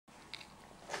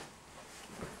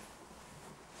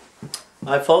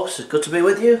Hi folks, it's good to be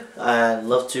with you, and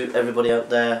love to everybody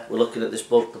out there. We're looking at this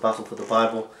book, The Battle for the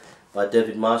Bible, by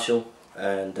David Marshall,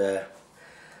 and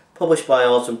published by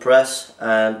Autumn Press,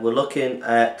 and we're looking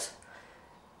at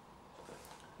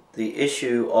the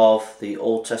issue of the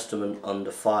Old Testament under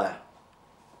fire.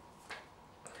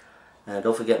 And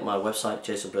don't forget my website,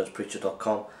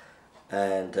 jasonburnspreacher.com,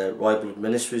 and Roy Blood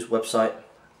Ministries website,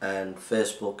 and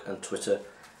Facebook and Twitter,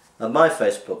 and my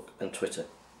Facebook and Twitter.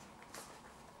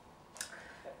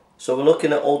 So we're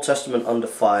looking at Old Testament under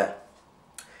fire.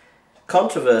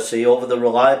 Controversy over the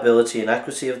reliability and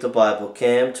accuracy of the Bible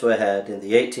came to a head in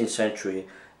the 18th century,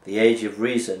 the Age of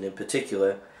Reason in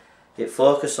particular. It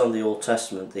focused on the Old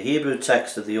Testament. The Hebrew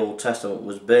text of the Old Testament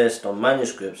was based on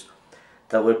manuscripts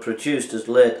that were produced as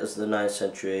late as the 9th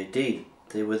century AD.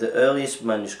 They were the earliest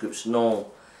manuscripts known.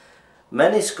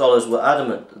 Many scholars were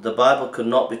adamant that the Bible could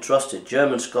not be trusted.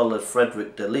 German scholar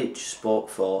Friedrich Delitzsch spoke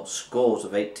for scores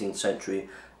of 18th century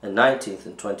and 19th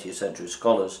and 20th century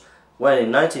scholars when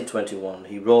in 1921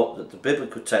 he wrote that the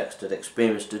biblical text had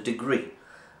experienced a degree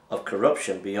of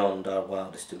corruption beyond our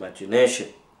wildest imagination.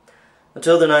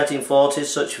 Until the 1940s,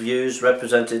 such views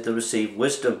represented the received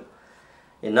wisdom.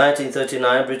 In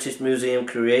 1939, British Museum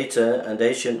curator and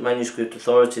ancient manuscript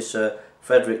authority Sir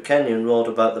Frederick Kenyon wrote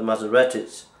about the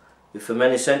Masoretists, who for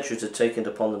many centuries had taken it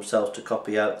upon themselves to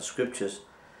copy out the scriptures.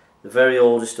 The very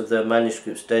oldest of their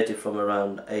manuscripts dated from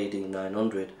around AD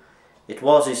 900. It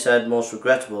was, he said, most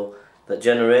regrettable that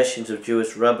generations of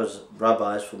Jewish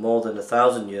rabbis for more than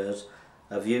 1,000 years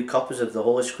have viewed copies of the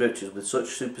Holy Scriptures with such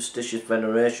superstitious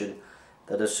veneration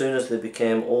that as soon as they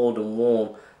became old and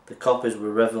worn, the copies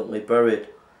were reverently buried.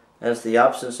 Hence the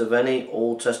absence of any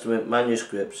Old Testament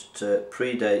manuscripts to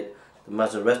predate the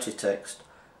Masoretic text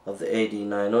of the AD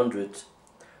 900s.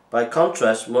 By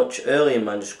contrast, much earlier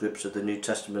manuscripts of the New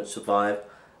Testament survive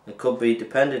and could be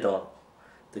depended on.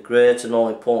 The great and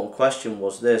all-important question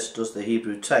was this: does the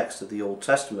Hebrew text of the Old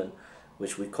Testament,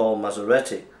 which we call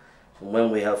Masoretic, and when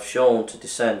we have shown to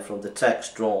descend from the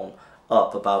text drawn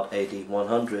up about AD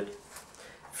 100,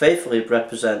 faithfully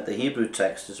represent the Hebrew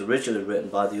text as originally written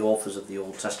by the authors of the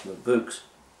Old Testament books?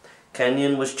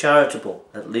 Kenyon was charitable.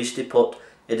 At least he put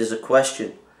it as a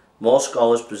question. More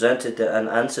scholars presented an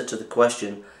answer to the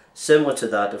question similar to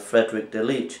that of Friedrich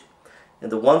Delitzsch. In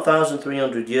the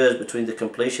 1,300 years between the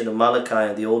completion of Malachi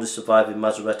and the oldest surviving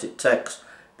Masoretic text,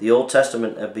 the Old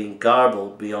Testament had been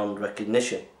garbled beyond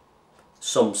recognition,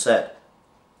 some said.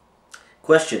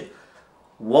 Question: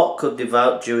 what could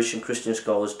devout Jewish and Christian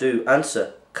scholars do?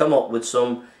 Answer: come up with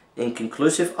some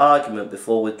inconclusive argument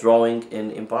before withdrawing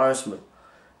in embarrassment.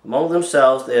 Among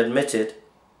themselves they admitted,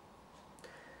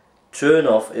 true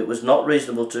enough, it was not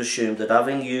reasonable to assume that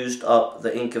having used up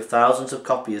the ink of thousands of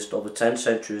copyists over 10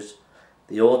 centuries,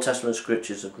 the Old Testament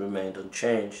scriptures had remained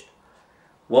unchanged.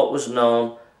 What was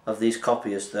known of these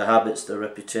copyists, their habits, their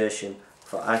reputation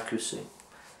for accuracy?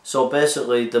 So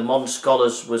basically the modern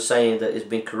scholars were saying that it's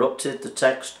been corrupted, the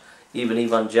text. Even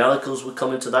evangelicals were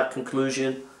coming to that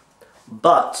conclusion.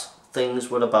 But things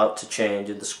were about to change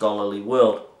in the scholarly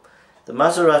world. The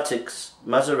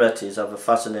Masoretes have a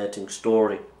fascinating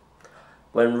story.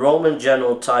 When Roman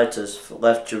General Titus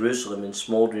left Jerusalem in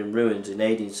smouldering ruins in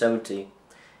AD 70,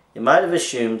 he might have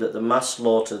assumed that the mass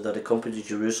slaughter that accompanied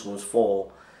Jerusalem's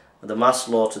fall and the mass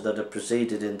slaughter that had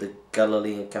preceded in the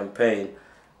Galilean campaign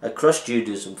had crushed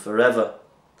Judaism forever.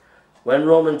 When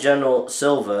Roman General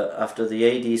Silva, after the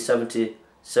AD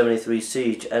 73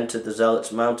 siege, entered the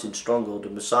Zealots' mountain stronghold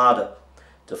of Masada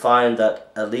to find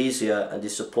that Alesia and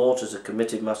his supporters had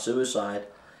committed mass suicide,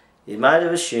 he might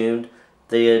have assumed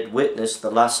they had witnessed the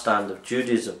last stand of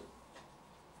Judaism.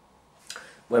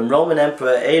 When Roman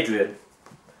Emperor Adrian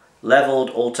levelled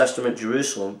Old Testament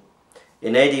Jerusalem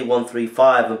in AD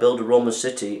 135 and built a Roman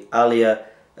city, Alia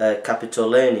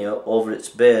Capitolina, over its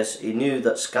base, he knew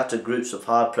that scattered groups of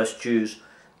hard-pressed Jews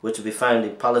were to be found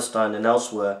in Palestine and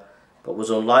elsewhere, but was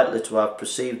unlikely to have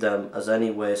perceived them as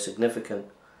any way significant.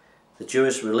 The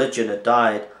Jewish religion had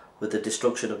died with the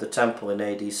destruction of the temple in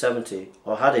AD 70,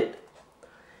 or had it?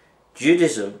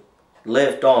 Judaism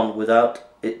lived on without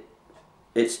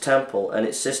its temple and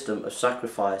its system of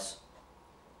sacrifice.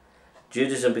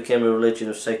 Judaism became a religion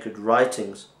of sacred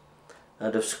writings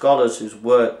and of scholars whose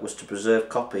work was to preserve,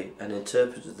 copy and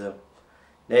interpret them.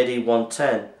 In AD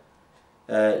 110,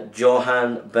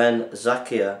 Johann ben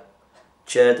Zakkai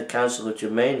chaired the Council of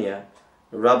Germania.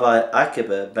 Rabbi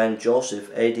Akiba ben Joseph,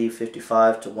 AD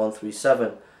 55 to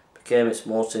 137, became its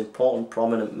most important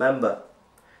prominent member.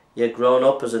 He had grown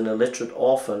up as an illiterate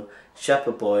orphan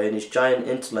shepherd boy, and his giant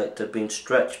intellect had been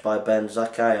stretched by ben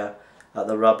Zakkai at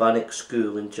the rabbinic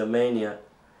school in Germania.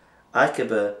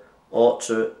 Akiba ought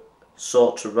to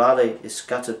sought to rally his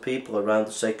scattered people around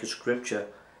the sacred scripture.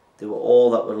 They were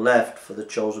all that were left for the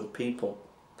chosen people.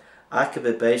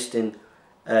 Akiba, based in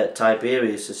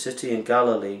Tiberias, a city in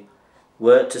Galilee,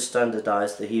 worked to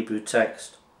standardize the Hebrew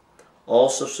text. All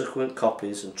subsequent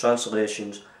copies and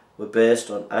translations were based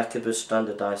on Akiba's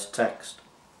standardized text.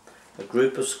 A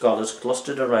group of scholars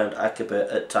clustered around Akiba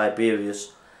at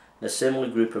Tiberias, and a similar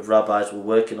group of rabbis were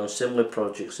working on similar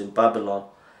projects in Babylon.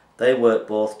 They worked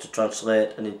both to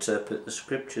translate and interpret the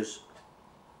scriptures.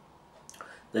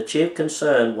 Their chief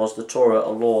concern was the Torah,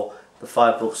 or law, the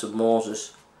 5 books of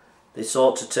Moses. They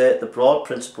sought to take the broad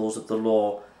principles of the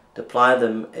law and apply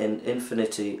them in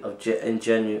infinity of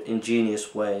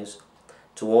ingenious ways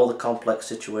to all the complex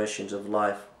situations of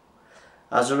life.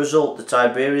 As a result, the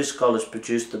Tiberias scholars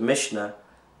produced the Mishnah,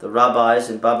 the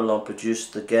rabbis in Babylon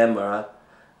produced the Gemara,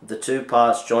 the two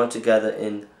parts joined together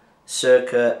in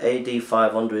circa AD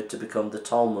 500 to become the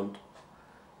Talmud.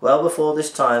 Well before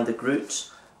this time, the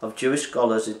groups of Jewish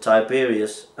scholars in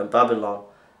Tiberias and Babylon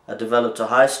had developed a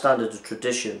high standard of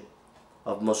tradition,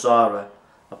 of Mosara,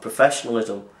 of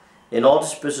professionalism, in order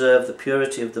to preserve the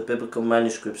purity of the biblical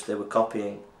manuscripts they were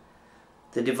copying.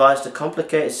 They devised a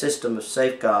complicated system of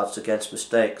safeguards against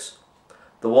mistakes.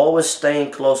 Though always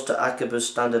staying close to Akiba's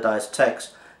standardized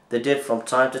text, they did from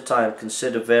time to time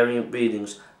consider variant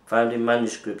readings found in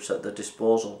manuscripts at their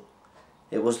disposal.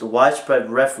 It was the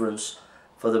widespread reference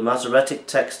for the Masoretic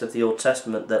text of the Old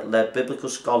Testament that led biblical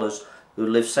scholars who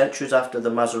lived centuries after the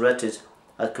Masoretes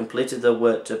had completed their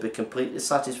work to be completely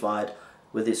satisfied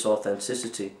with its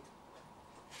authenticity.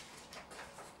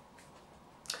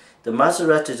 The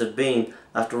Masoretes had been,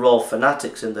 after all,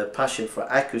 fanatics in their passion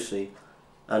for accuracy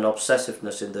and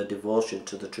obsessiveness in their devotion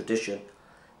to the tradition.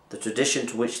 The tradition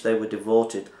to which they were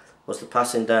devoted was the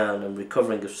passing down and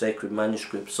recovering of sacred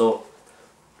manuscripts. So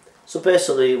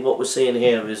basically what we're seeing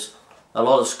here is a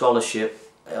lot of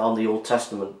scholarship on the Old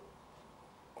Testament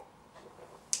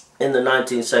in the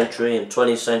 19th century and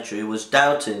 20th century was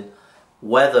doubting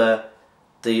whether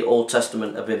the Old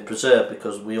Testament had been preserved,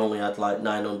 because we only had like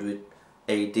 900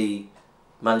 AD,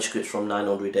 manuscripts from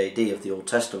 900 AD of the Old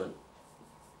Testament.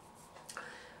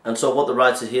 And so what the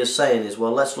writer here is saying is,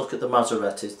 well, let's look at the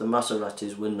Masoretes. The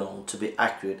Masoretes were known to be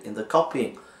accurate in the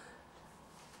copying.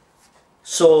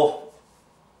 So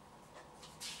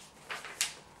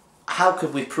how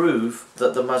could we prove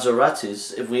that the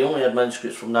Masoretes, if we only had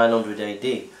manuscripts from 900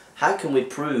 AD, how can we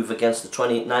prove against the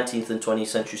 19th and 20th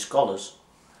century scholars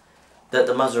that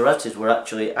the Masoretes were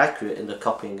actually accurate in the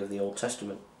copying of the Old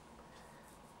Testament?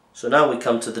 So now we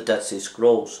come to the Dead Sea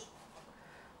Scrolls.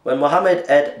 When Mohammed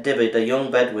Ed Dibid, a young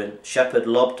Bedouin shepherd,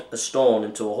 lobbed a stone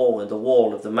into a hole in the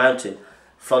wall of the mountain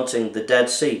fronting the Dead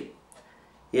Sea,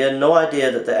 he had no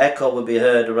idea that the echo would be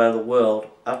heard around the world.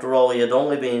 After all, he had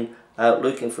only been out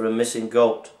looking for a missing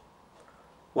goat.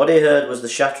 What he heard was the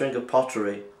shattering of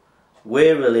pottery.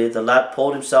 Wearily, the lad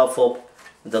pulled himself up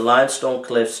the limestone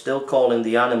cliff, still calling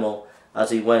the animal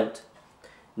as he went.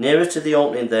 Nearer to the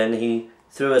opening then, he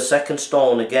threw a second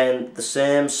stone. Again the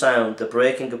same sound, the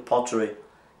breaking of pottery.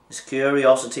 His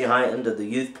curiosity heightened, and the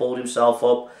youth pulled himself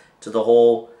up to the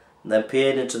hole and then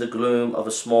peered into the gloom of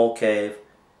a small cave.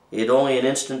 He had only an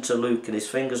instant to look, and his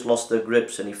fingers lost their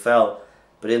grips and he fell.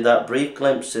 But in that brief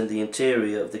glimpse in the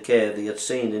interior of the cave he had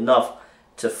seen enough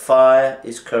to fire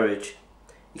his courage.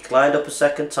 He climbed up a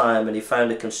second time, and he found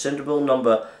a considerable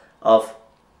number of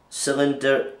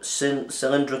cylindrical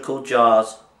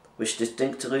jars with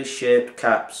distinctly shaped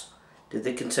caps. Did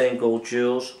they contain gold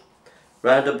jewels?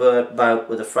 Round about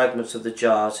were the fragments of the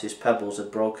jars his pebbles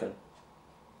had broken.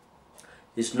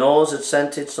 His nose had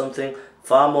scented something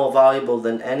far more valuable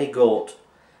than any goat.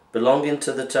 Belonging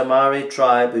to the Tamari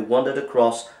tribe, he wandered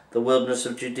across the wilderness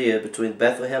of Judea between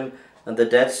Bethlehem and the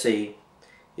Dead Sea.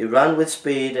 He ran with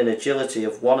speed and agility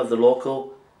of one of the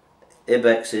local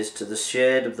ibexes to the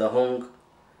shade of the hung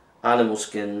animal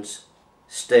skins,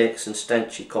 steaks and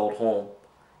stench he called home,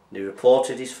 and he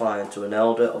reported his find to an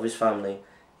elder of his family.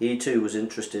 He too was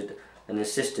interested and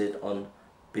insisted on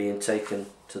being taken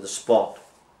to the spot.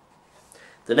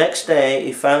 The next day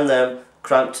he found them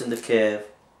cramped in the cave.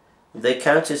 They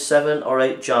counted 7 or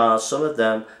 8 jars. Some of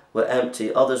them were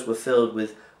empty, others were filled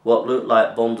with what looked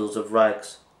like bundles of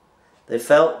rags. They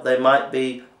felt they might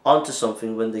be onto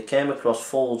something when they came across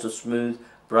folds of smooth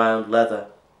brown leather.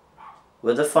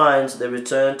 With the finds they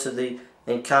returned to the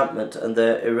encampment, and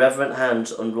their irreverent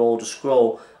hands unrolled a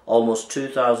scroll almost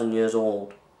 2,000 years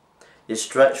old. It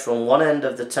stretched from one end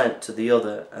of the tent to the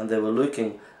other, and they were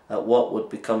looking at what would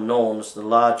become known as the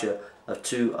larger of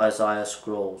 2 Isaiah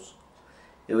scrolls.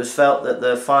 It was felt that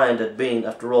their find had been,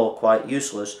 after all, quite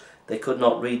useless, they could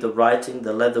not read the writing,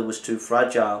 the leather was too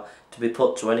fragile to be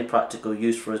put to any practical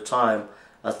use for a time.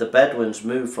 As the Bedouins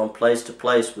moved from place to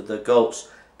place with their goats,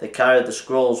 they carried the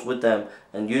scrolls with them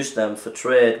and used them for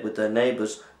trade with their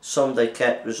neighbours. Some they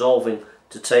kept, resolving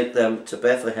to take them to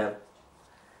Bethlehem.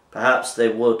 Perhaps they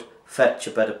would fetch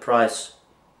a better price.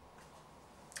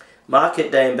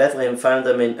 Market day in Bethlehem found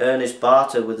them in earnest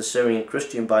barter with a Syrian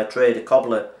Christian by trade, a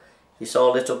cobbler. He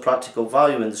saw little practical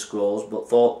value in the scrolls, but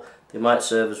thought they might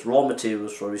serve as raw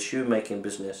materials for his shoemaking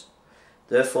business.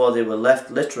 Therefore they were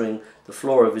left littering the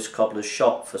floor of his cobbler's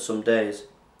shop for some days.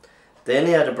 Then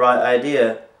he had a bright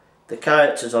idea. The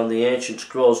characters on the ancient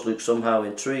scrolls looked somehow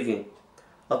intriguing.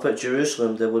 Up at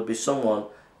Jerusalem there would be someone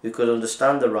who could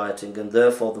understand the writing and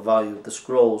therefore the value of the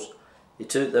scrolls. He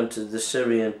took them to the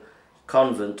Syrian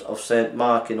convent of St.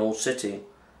 Mark in Old City.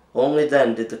 Only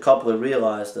then did the cobbler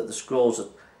realize that the scrolls had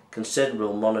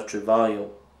considerable monetary value.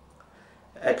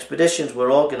 Expeditions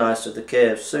were organized to the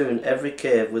caves. Soon every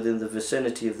cave within the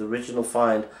vicinity of the original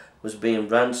find was being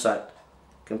ransacked.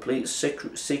 Complete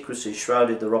secrecy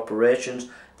shrouded their operations.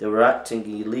 They were acting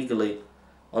illegally.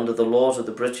 Under the laws of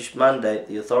the British Mandate,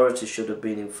 the authorities should have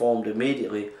been informed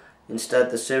immediately. Instead,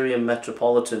 the Syrian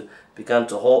Metropolitan began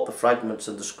to hawk the fragments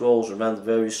and the scrolls around the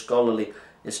various scholarly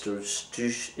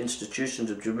institutions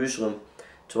of Jerusalem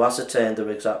to ascertain their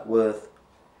exact worth.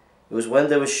 It was when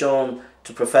they were shown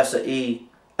to Professor E.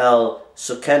 L.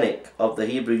 Sukenik of the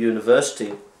Hebrew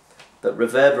University that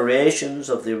reverberations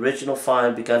of the original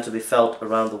find began to be felt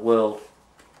around the world.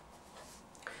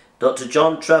 Dr.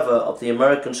 John Trevor of the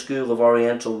American School of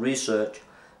Oriental Research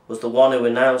was the one who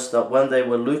announced that when they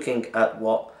were looking at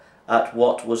what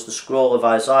was the scroll of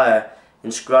Isaiah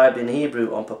inscribed in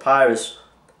Hebrew on papyrus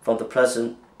from the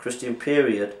present Christian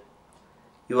period,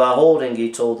 "You are holding,"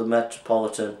 he told the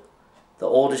Metropolitan, "the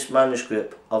oldest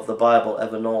manuscript of the Bible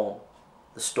ever known."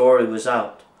 The story was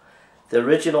out. The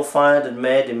original find had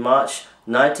made in March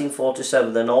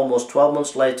 1947, then almost 12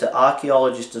 months later,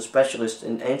 archaeologists and specialists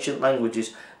in ancient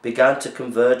languages began to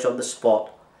converge on the spot.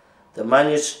 The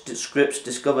manuscripts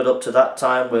discovered up to that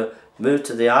time were moved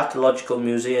to the Archaeological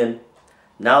Museum,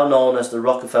 now known as the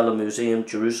Rockefeller Museum,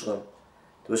 Jerusalem.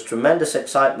 There was tremendous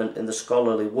excitement in the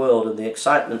scholarly world, and the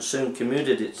excitement soon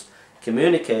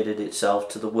communicated itself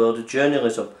to the world of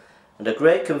journalism, and a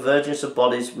great convergence of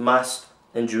bodies massed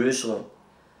in Jerusalem.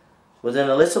 Within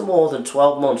a little more than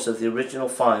 12 months of the original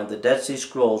find, the Dead Sea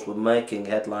Scrolls were making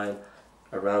headline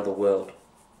around the world.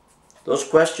 Those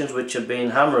questions which had been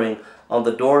hammering on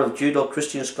the door of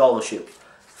Judeo-Christian scholarship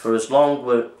for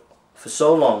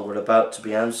so long were about to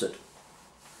be answered.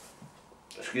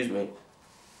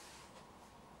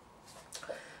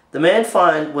 The main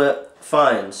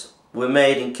finds were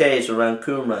made in caves around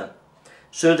Qumran.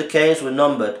 Soon the caves were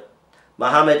numbered.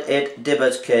 Muhammad Ed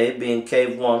Dibbat's cave being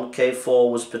cave 1, cave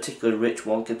 4 was a particularly rich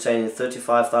one containing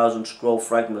 35,000 scroll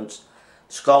fragments.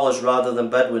 Scholars rather than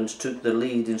Bedouins took the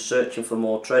lead in searching for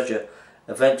more treasure.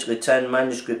 Eventually 10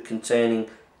 manuscripts containing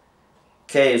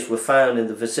caves were found in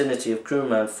the vicinity of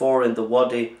Qumran, 4 in the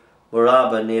Wadi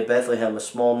Waraba near Bethlehem, a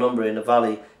small number in a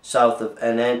valley south of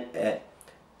En-Gedi,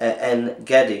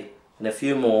 and a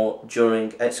few more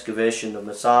during excavation of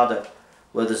Masada,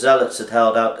 where the Zealots had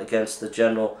held out against the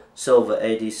General Silva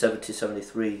AD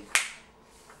 70-73.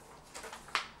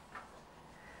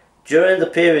 During the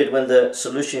period when the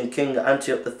Seleucid king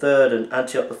Antioch III and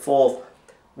Antioch IV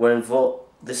were involved,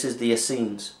 this is the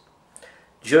Essenes.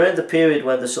 During the period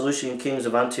when the Seleucid kings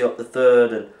of Antioch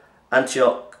III and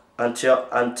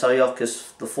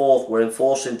Antiochus IV were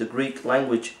enforcing the Greek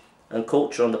language and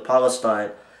culture on the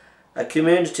Palestine, a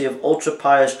community of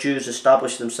ultra-pious Jews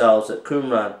established themselves at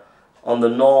Qumran on the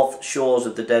north shores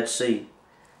of the Dead Sea.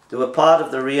 They were part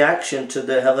of the reaction to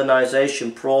the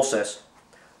Hellenization process.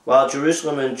 While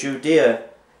Jerusalem and Judea,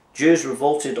 Jews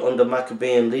revolted under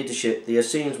Maccabean leadership, the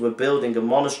Essenes were building a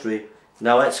monastery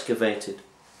now excavated.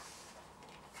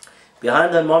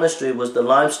 Behind their monastery was the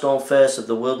limestone face of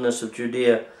the wilderness of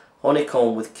Judea,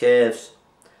 honeycombed with caves.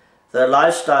 Their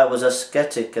lifestyle was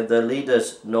ascetic and their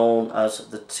leaders known as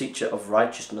the teacher of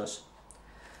righteousness.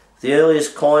 The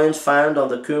earliest coins found on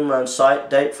the Qumran site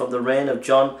date from the reign of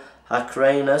John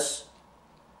Hyrcanus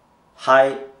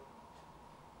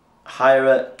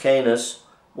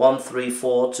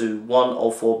 134 to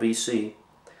 104 BC.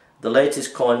 The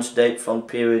latest coins date from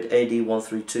period AD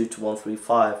 132 to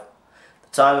 135, the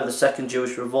time of the Second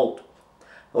Jewish Revolt.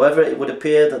 However, it would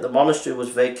appear that the monastery was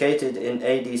vacated in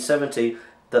AD 70,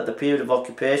 that the period of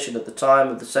occupation at the time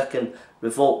of the Second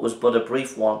Revolt was but a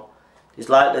brief one. It is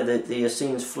likely that the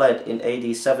Essenes fled in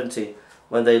AD 70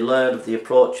 when they learned of the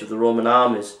approach of the Roman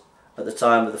armies at the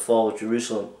time of the fall of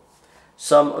Jerusalem.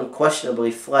 Some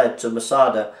unquestionably fled to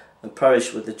Masada and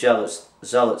perished with the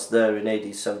zealots there in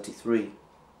AD 73.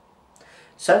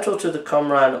 Central to the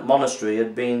Qumran monastery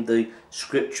had been the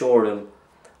scriptorium.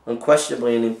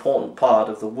 Unquestionably an important part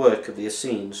of the work of the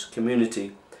Essenes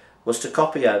community was to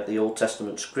copy out the Old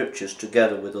Testament scriptures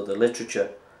together with other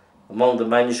literature. Among the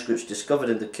manuscripts discovered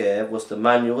in the cave was the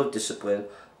Manual of Discipline,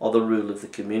 or the Rule of the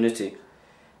Community.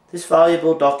 This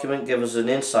valuable document gives us an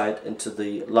insight into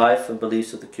the life and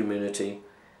beliefs of the community.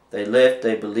 They lived,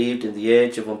 they believed in the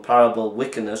age of unparalleled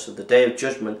wickedness, and the day of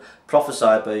judgment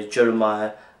prophesied by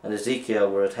Jeremiah and Ezekiel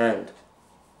were at hand.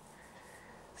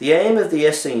 The aim of the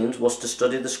Essenes was to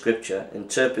study the scripture,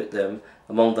 interpret them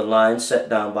among the lines set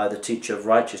down by the teacher of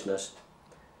righteousness.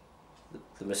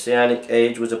 The Messianic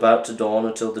age was about to dawn.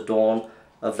 Until the dawn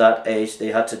of that age they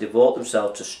had to devote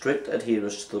themselves to strict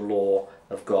adherence to the law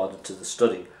of God and to the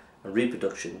study and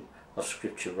reproduction of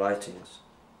scripture writings.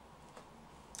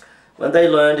 When they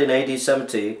learned in AD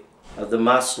 70 of the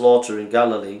mass slaughter in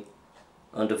Galilee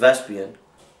under Vespasian,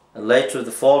 and later of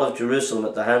the fall of Jerusalem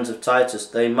at the hands of Titus,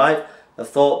 they might have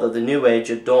thought that the new age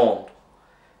had dawned.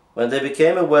 When they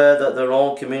became aware that their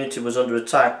own community was under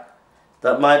attack,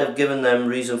 that might have given them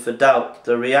reason for doubt.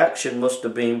 The reaction must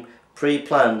have been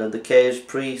pre-planned and the caves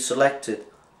pre-selected.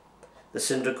 The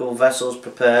cylindrical vessels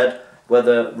prepared,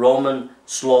 whether Roman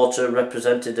slaughter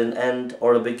represented an end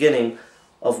or a beginning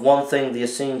of one thing, the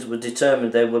Essenes were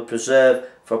determined they would preserve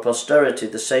for posterity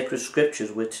the sacred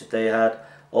scriptures which they had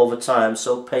over time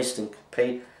so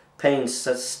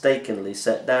painstakingly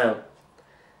set down.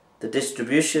 The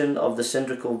distribution of the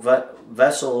cylindrical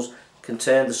vessels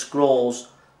contained the scrolls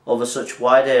over such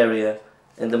wide area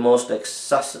in the most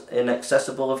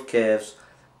inaccessible of caves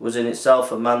was in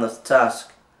itself a mammoth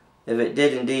task. If it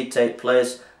did indeed take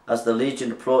place as the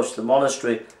legion approached the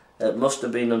monastery, it must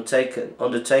have been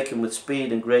undertaken with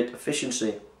speed and great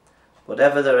efficiency.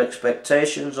 Whatever their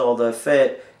expectations or their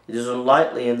fate, it is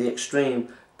unlikely in the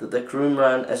extreme that the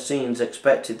Qumran Essenes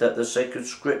expected that the sacred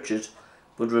scriptures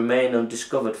would remain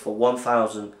undiscovered for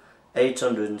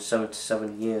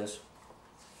 1,877 years.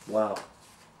 Wow.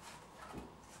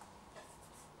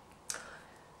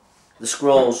 The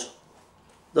scrolls.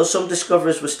 Though some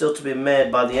discoveries were still to be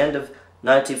made, by the end of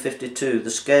 1952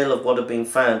 the scale of what had been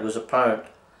found was apparent.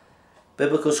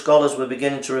 Biblical scholars were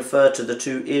beginning to refer to the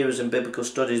two eras in biblical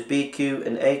studies, BQ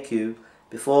and AQ,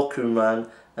 before Qumran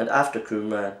and after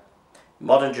Qumran.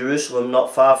 Modern Jerusalem,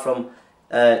 not far from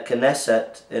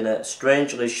Knesset, in a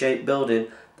strangely shaped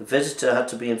building, the visitor had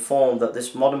to be informed that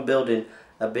this modern building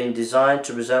had been designed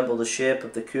to resemble the shape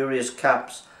of the curious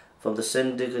caps from the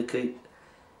cylindrically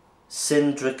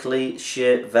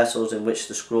shaped vessels in which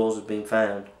the scrolls had been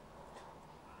found.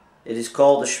 It is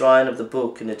called the Shrine of the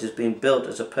Book, and it has been built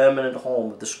as a permanent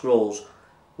home of the scrolls,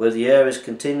 where the air is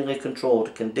continually controlled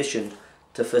and conditioned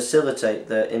to facilitate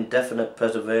their indefinite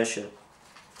preservation.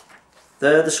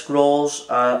 There the scrolls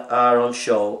are on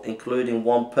show, including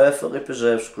one perfectly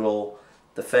preserved scroll,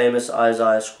 the famous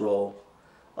Isaiah scroll.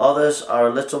 Others are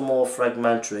a little more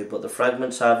fragmentary, but the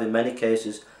fragments have in many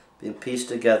cases been pieced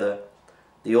together.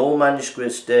 The old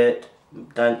manuscripts date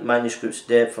from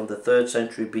the 3rd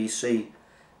century BC.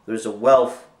 There is a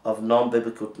wealth of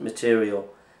non-biblical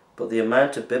material, but the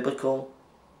amount of biblical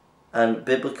and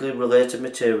biblically related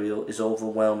material is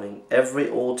overwhelming. Every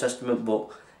Old Testament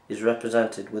book is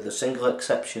represented, with a single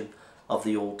exception of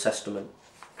the Old Testament.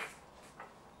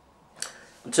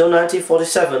 Until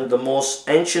 1947, the most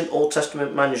ancient Old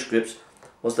Testament manuscripts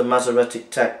was the Masoretic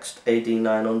text, AD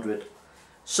 900.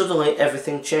 Suddenly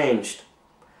everything changed.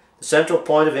 The central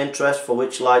point of interest for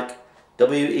which, like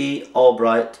W.E.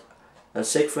 Albright and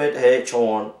Siegfried H.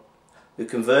 Horn, who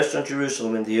converged on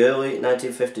Jerusalem in the early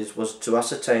 1950s, was to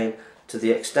ascertain to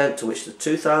the extent to which the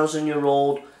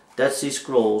 2,000-year-old Dead Sea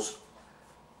Scrolls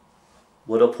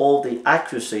would uphold the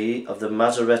accuracy of the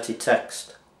Masoretic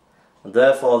text, and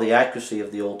therefore the accuracy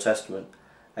of the Old Testament,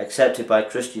 accepted by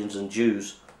Christians and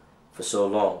Jews for so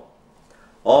long.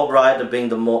 Albright had been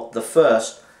the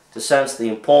first to sense the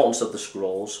importance of the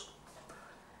scrolls,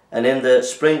 and in the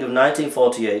spring of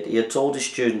 1948 he had told his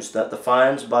students that the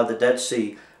finds by the Dead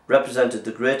Sea represented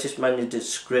the greatest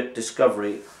manuscript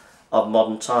discovery of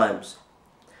modern times.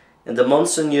 In the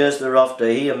months and years thereafter,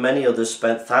 he and many others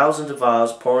spent thousands of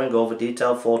hours poring over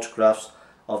detailed photographs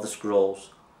of the scrolls.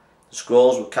 The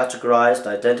scrolls were categorized,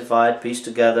 identified, pieced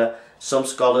together. Some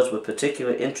scholars were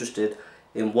particularly interested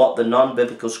in what the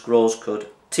non-biblical scrolls could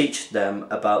teach them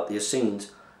about the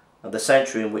Essenes and the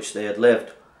century in which they had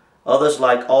lived. Others,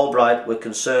 like Albright, were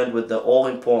concerned with the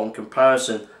all-important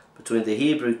comparison between the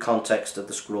Hebrew context of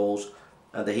the scrolls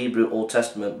and the Hebrew Old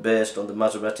Testament based on the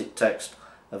Masoretic text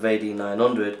of AD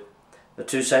 900. The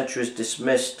 2 centuries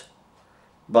dismissed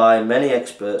by many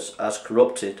experts as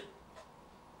corrupted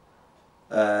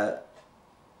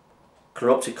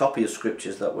copy of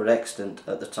scriptures that were extant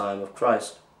at the time of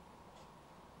Christ.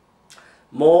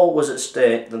 More was at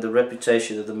stake than the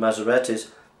reputation of the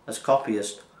Masoretes as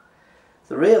copyists.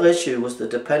 The real issue was the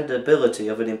dependability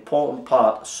of an important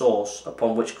source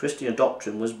upon which Christian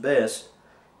doctrine was based,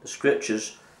 the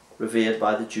scriptures revered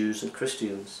by the Jews and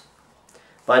Christians.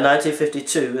 By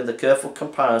 1952, in the careful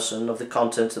comparison of the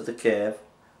contents of the cave,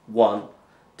 1,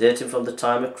 dating from the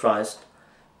time of Christ,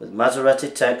 with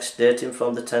Masoretic texts dating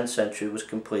from the 10th century was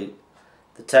complete.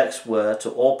 The texts were, to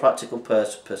all practical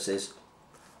purposes,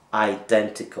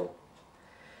 identical.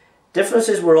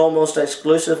 Differences were almost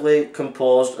exclusively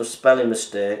composed of spelling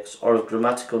mistakes or of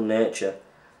grammatical nature.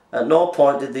 At no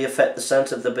point did they affect the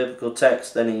sense of the biblical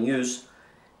text then in use.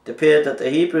 It appeared that the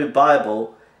Hebrew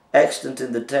Bible, extant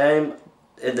in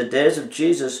the days of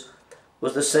Jesus,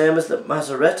 was the same as the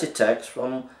Masoretic text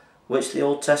from which the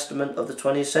Old Testament of the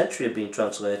 20th century had been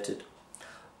translated.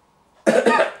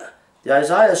 The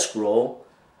Isaiah scroll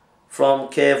from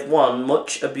Cave 1,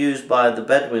 much abused by the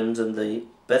Bedouins and the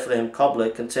Bethlehem cobbler,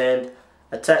 contained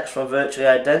a text from virtually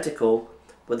identical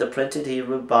with the printed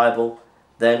Hebrew Bible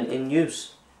then in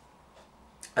use.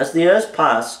 As the years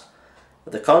passed,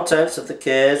 the contents of the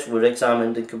caves were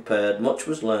examined and compared, much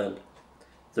was learned.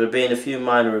 There had been a few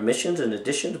minor omissions and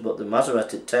additions, but the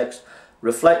Masoretic text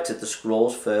reflected the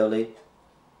scrolls fairly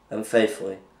and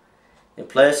faithfully. In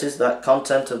places, that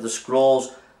content of the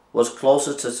scrolls was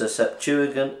closer to the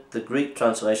Septuagint, the Greek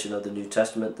translation of the New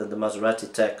Testament, than the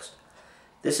Masoretic text.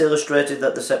 This illustrated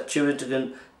that the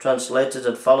Septuagint translators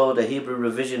had followed a Hebrew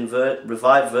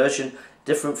revived version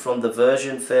different from the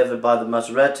version favoured by the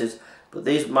Masoretes, but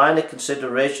these minor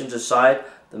considerations aside,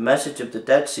 the message of the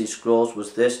Dead Sea Scrolls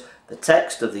was this: the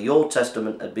text of the Old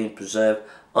Testament had been preserved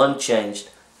unchanged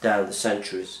down the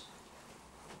centuries.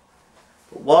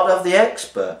 But what of the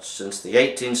experts since the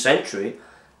 18th century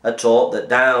had taught that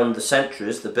down the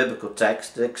centuries the biblical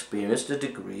text had experienced a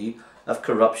degree of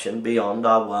corruption beyond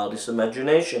our wildest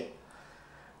imagination?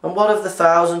 And what of the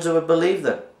thousands who had believed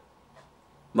them?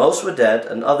 Most were dead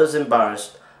and others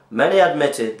embarrassed. Many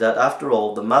admitted that after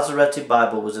all the Masoretic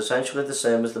Bible was essentially the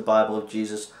same as the Bible of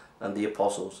Jesus and the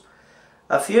Apostles.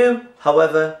 A few,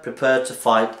 however, prepared to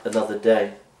fight another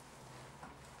day.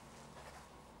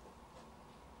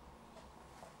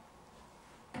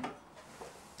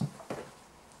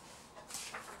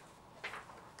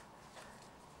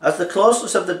 As the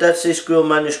closeness of the Dead Sea Scroll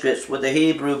manuscripts with the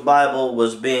Hebrew Bible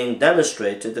was being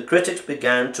demonstrated, the critics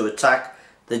began to attack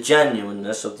the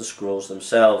genuineness of the scrolls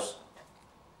themselves.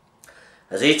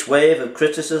 As each wave of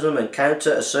criticism and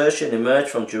counter-assertion emerged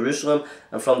from Jerusalem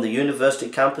and from the university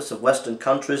campus of Western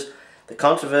countries, the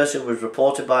controversy was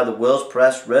reported by the world's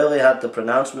press. Rarely had the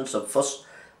pronouncements of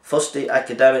fusty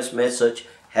academics made such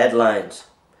headlines.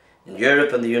 In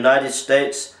Europe and the United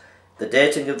States, the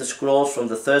dating of the scrolls from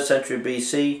the 3rd century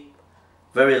BC,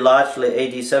 very largely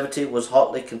AD 70, was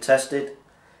hotly contested,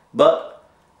 but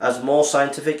as more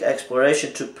scientific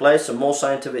exploration took place and more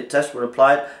scientific tests were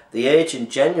applied, the age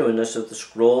and genuineness of the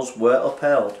scrolls were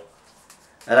upheld.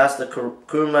 And as the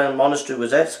Qumran monastery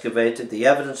was excavated, the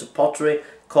evidence of pottery,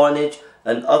 coinage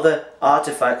and other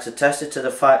artifacts attested to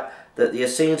the fact that the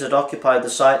Essenes had occupied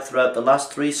the site throughout the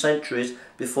last 3 centuries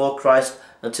before Christ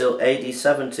until AD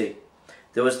 70.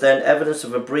 There was then evidence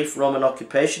of a brief Roman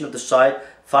occupation of the site.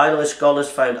 Finally, scholars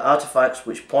found artifacts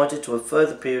which pointed to a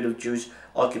further period of Jewish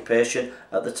occupation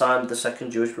at the time of the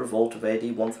Second Jewish Revolt of AD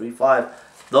 135.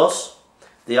 Thus,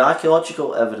 the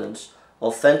archaeological evidence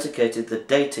authenticated the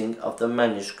dating of the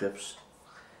manuscripts.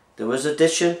 There was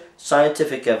addition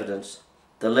scientific evidence.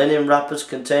 The linen wrappers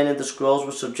containing the scrolls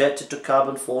were subjected to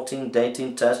carbon-14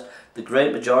 dating tests. The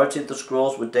great majority of the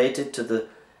scrolls were dated to the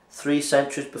 3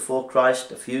 centuries before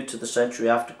Christ, a few to the century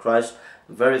after Christ,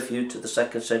 and very few to the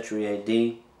 2nd century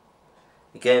AD.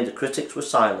 Again, the critics were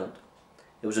silent.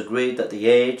 It was agreed that the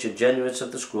age and genuineness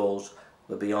of the scrolls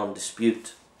were beyond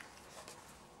dispute.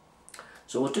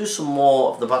 So we'll do some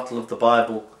more of the Battle of the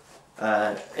Bible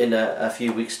in a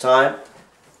few weeks' time.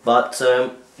 But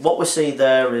what we see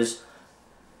there is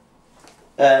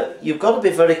you've got to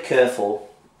be very careful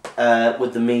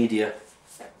with the media.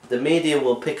 The media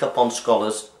will pick up on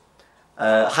scholars,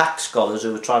 hack scholars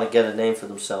who are trying to get a name for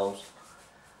themselves,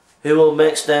 who will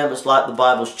make statements like the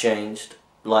Bible's changed,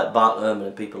 like Bart Ehrman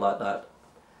and people like that.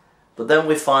 But then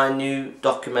we find new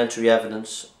documentary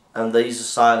evidence and these are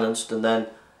silenced, and then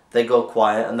they go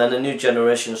quiet, and then a new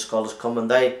generation of scholars come and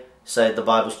they say the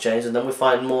Bible's changed, and then we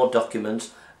find more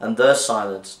documents and they're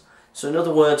silenced. So in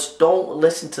other words, don't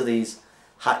listen to these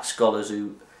hack scholars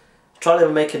who try to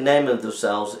make a name of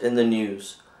themselves in the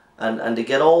news. and they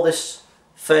get all this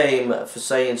fame for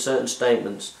saying certain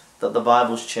statements that the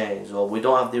Bible's changed, or we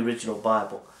don't have the original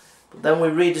Bible. But then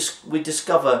we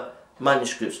discover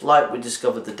manuscripts, like we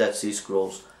discovered the Dead Sea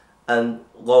Scrolls, and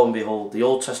lo and behold, the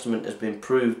Old Testament has been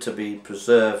proved to be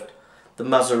preserved. The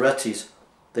Masoretes,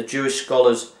 the Jewish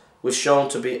scholars, were shown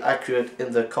to be accurate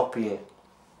in their copying.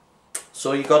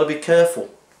 So you've got to be careful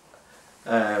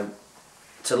to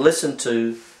listen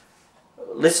to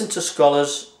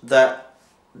scholars that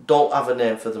don't have a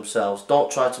name for themselves,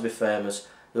 don't try to be famous,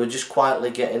 who are just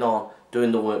quietly getting on,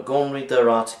 doing the work. Go and read their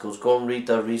articles, go and read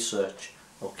their research,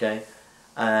 okay?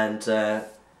 And,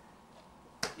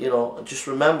 you know, just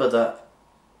remember that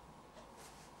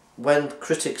when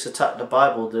critics attack the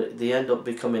Bible, they end up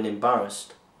becoming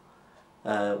embarrassed.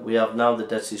 We have now the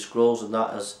Dead Sea Scrolls, and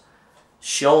that has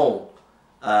shown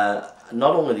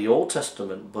not only the Old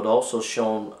Testament, but also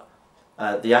shown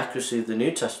the accuracy of the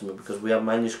New Testament, because we have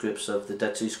manuscripts of the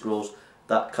Dead Sea Scrolls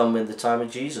that come in the time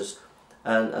of Jesus.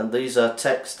 And these are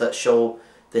texts that show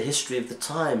the history of the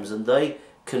times, and they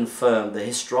confirm the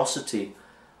historicity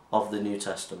of the New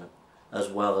Testament, as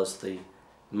well as the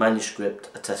manuscript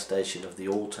attestation of the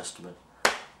Old Testament.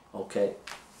 Okay,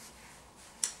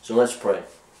 so let's pray.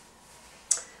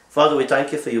 Father, we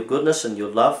thank you for your goodness and your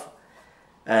love,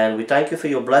 and we thank you for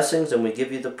your blessings, and we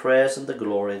give you the praise and the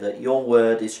glory that your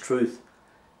word is truth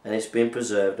and it's been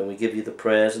preserved, and we give you the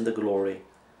praise and the glory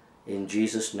in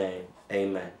Jesus' name.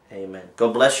 Amen. Amen.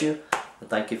 God bless you, and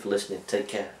thank you for listening. Take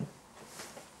care.